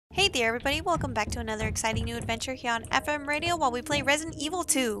Hey there everybody, welcome back to another exciting new adventure here on FM Radio while we play Resident Evil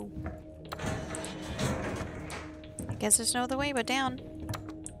 2. I guess there's no other way but down.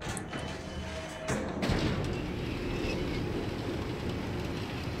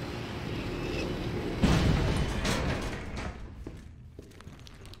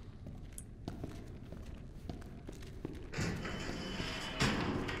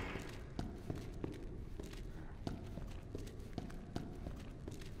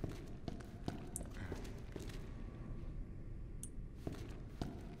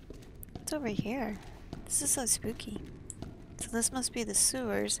 What's over here? This is so spooky. So this must be the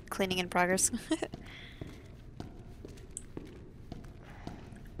sewers. Cleaning in progress.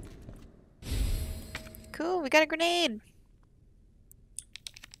 Cool, we got a grenade!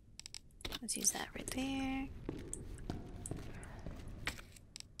 Let's use that right there.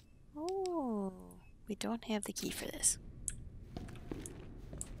 Oh, we don't have the key for this.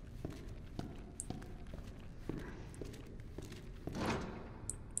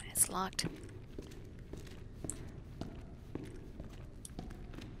 It's locked.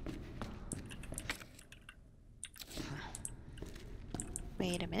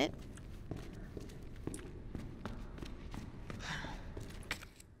 Wait a minute.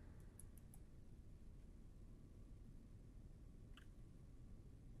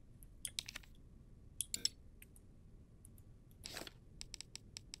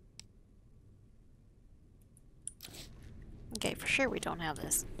 Okay, for sure we don't have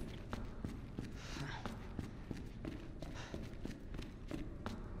this.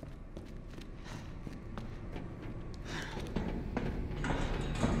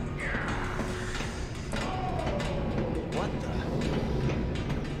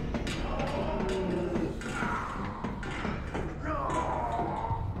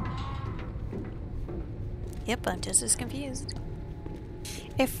 Yep, I'm just as confused.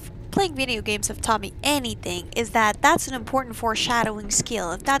 If playing video games have taught me anything, is that that's an important foreshadowing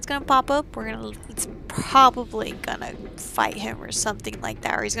skill. If that's gonna pop up, it's probably gonna fight him or something like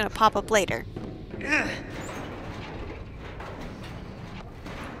that, or he's gonna pop up later.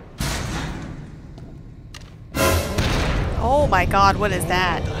 Oh my god, what is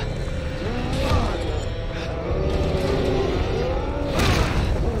that?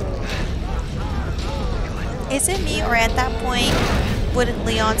 Is it me, or at that point, wouldn't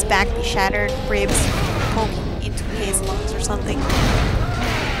Leon's back be shattered, ribs poking into his lungs or something?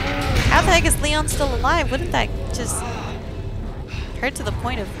 How the heck is Leon still alive? Wouldn't that just hurt to the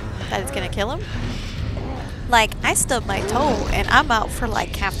point of that it's gonna kill him? Like, I stubbed my toe and I'm out for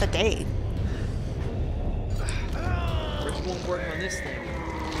like half the day. Bridge won't work on this thing.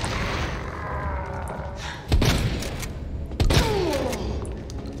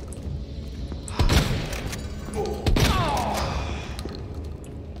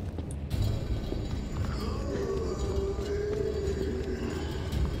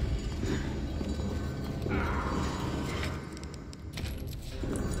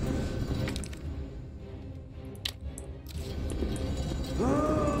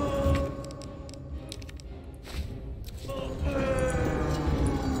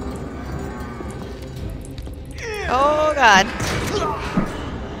 Oh god.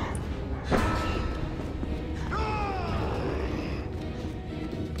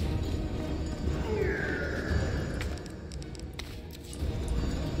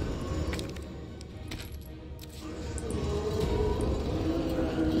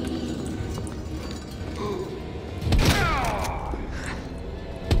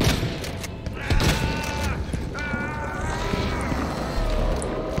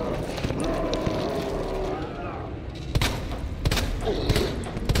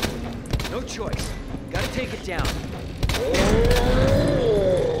 No choice. Gotta take it down.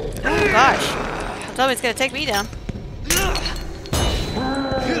 Oh gosh. I thought he was gonna take me down.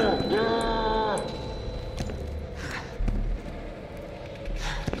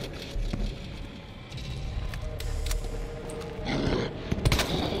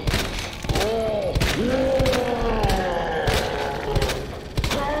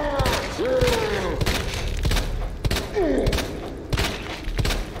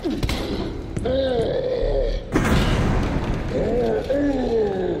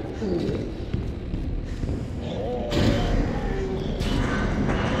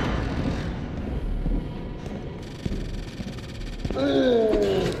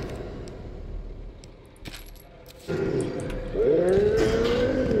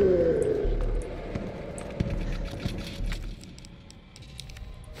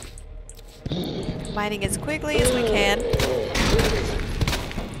 Mining as quickly as we can.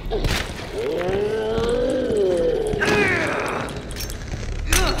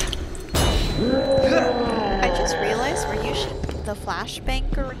 I just realized we're using the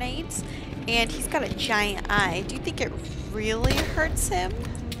flashbang grenades, and he's got a giant eye. Do you think it really hurts him?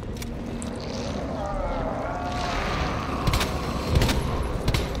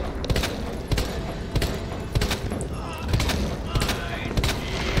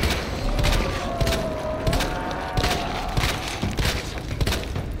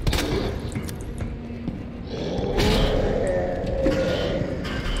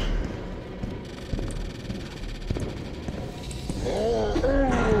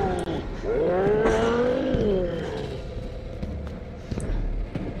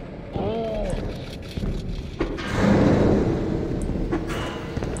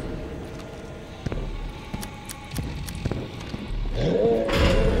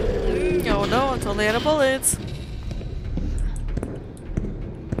 Oh no, it's only out of bullets.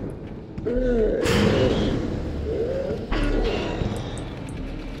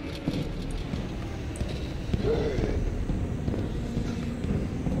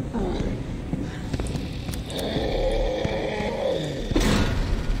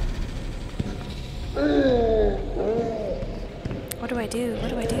 What do I do? What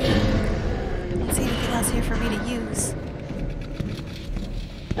do I do? I don't see anything else here for me to use.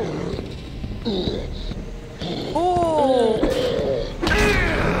 Oh!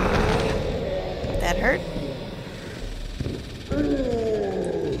 That hurt.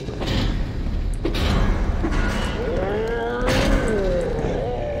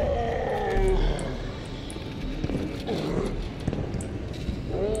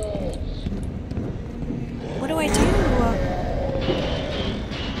 What do I do?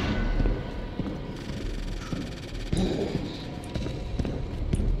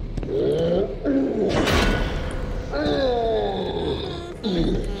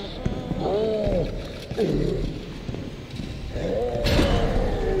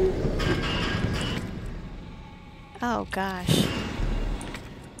 Oh gosh.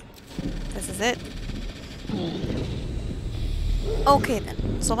 This is it. Okay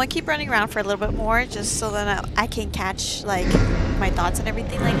then. So I'm gonna keep running around for a little bit more just so that I can catch like my thoughts and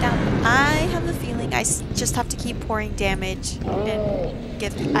everything like that. I have the feeling I just have to keep pouring damage and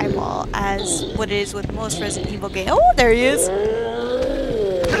get the eyeball as what it is with most Resident Evil games. Oh, there he is!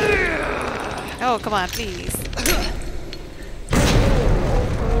 Oh, come on, please.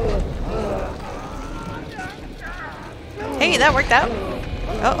 Hey, that worked out.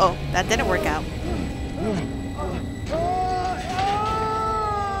 Uh-oh, that didn't work out.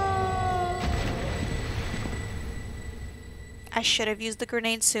 I should have used the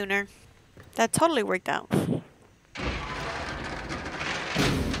grenade sooner. That totally worked out.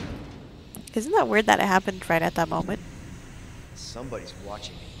 Isn't that weird that it happened right at that moment? Somebody's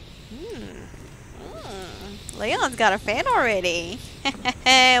watching me. Leon's got a fan already.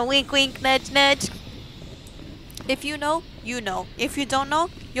 Wink, wink, nudge, nudge. If you know, you know. If you don't know,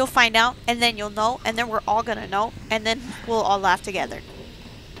 you'll find out, and then you'll know, and then we're all gonna know, and then we'll all laugh together.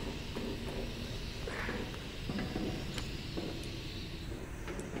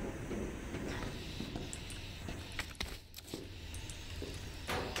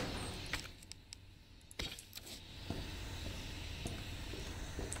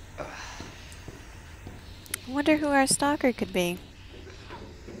 I wonder who our stalker could be.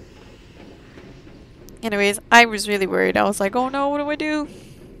 Anyways, I was really worried. I was like, oh no, what do I do?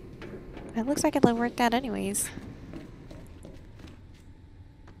 It looks like it worked out anyways.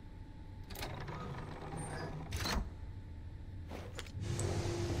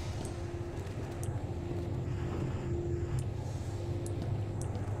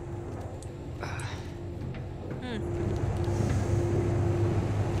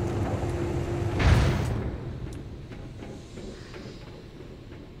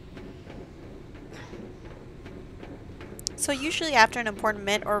 So usually after an important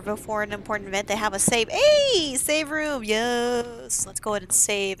event or before an important event, they have a save. Hey, save room. Yes. Let's go ahead and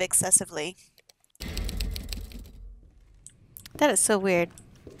save excessively. That is so weird.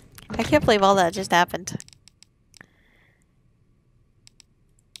 I can't believe all that just happened.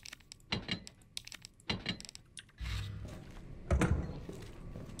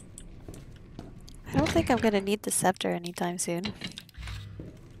 I don't think I'm going to need the scepter anytime soon.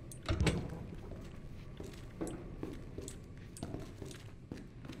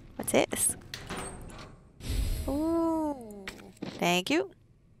 What's this? Ooh, thank you.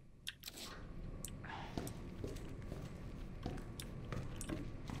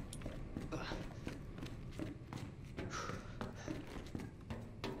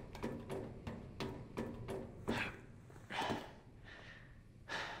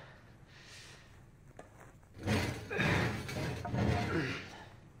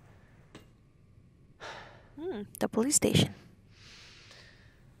 The police station.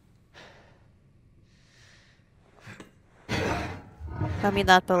 I mean,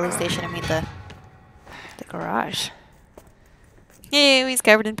 not the police station, I mean the garage. Ew, he's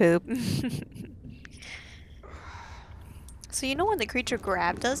covered in poop. So you know when the creature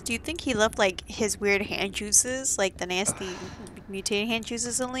grabbed us, do you think he left like his weird hand juices, like the nasty mutated hand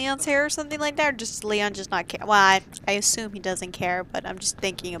juices in Leon's hair or something like that? Or just Leon just not care? Well, I assume he doesn't care, but I'm just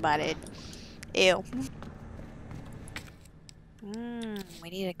thinking about it. Ew. We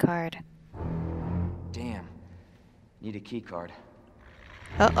need a card. Damn. Need a key card.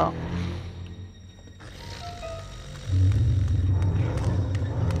 Uh-oh.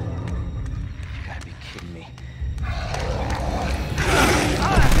 You gotta be kidding me.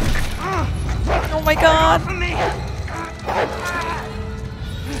 Oh my god!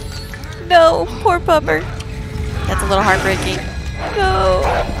 No, poor pupper. That's a little heartbreaking. No.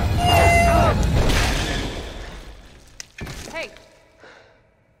 Hey,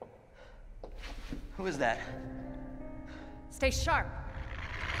 Who is that? stay sharp.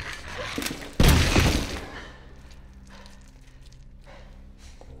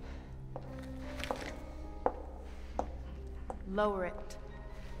 Lower it.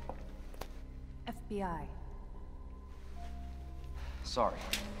 FBI. Sorry.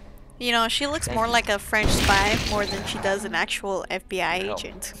 You know, she looks more like a French spy more than she does an actual FBI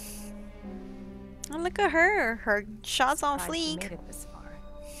agent. Oh, look at her. Her shot's on fleek. Made it this far.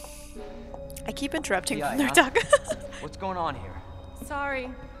 I keep interrupting Yeah, when they're huh? talking. What's going on here? Sorry,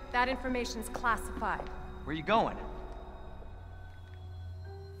 that information's classified. Where you going?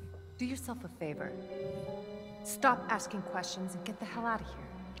 Do yourself a favor. Stop asking questions and get the hell out of here.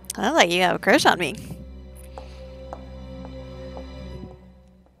 I like you have a crush on me.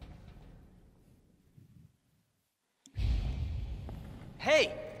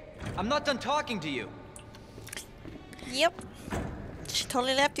 Hey! I'm not done talking to you. Yep. She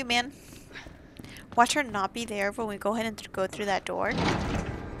totally left you, man. Watch her not be there when we go ahead and go through that door.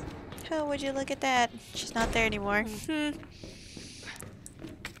 Oh, would you look at that? She's not there anymore.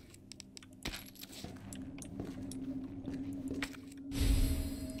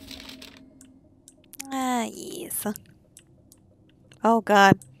 Ah, yes. Oh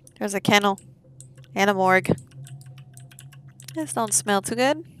god. There's a kennel. And a morgue. This don't smell too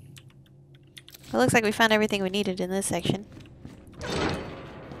good. It looks like we found everything we needed in this section.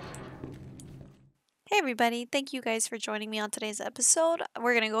 Hey everybody, thank you guys for joining me on today's episode.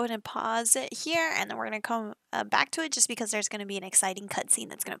 We're going to go ahead and pause it here and then we're going to come back to it just because there's going to be an exciting cutscene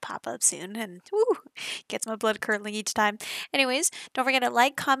that's going to pop up soon and woo, gets my blood curdling each time. Anyways, don't forget to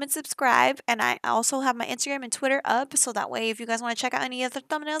like, comment, subscribe, and I also have my Instagram and Twitter up so that way if you guys want to check out any other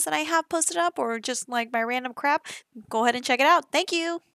thumbnails that I have posted up or just like my random crap, go ahead and check it out. Thank you!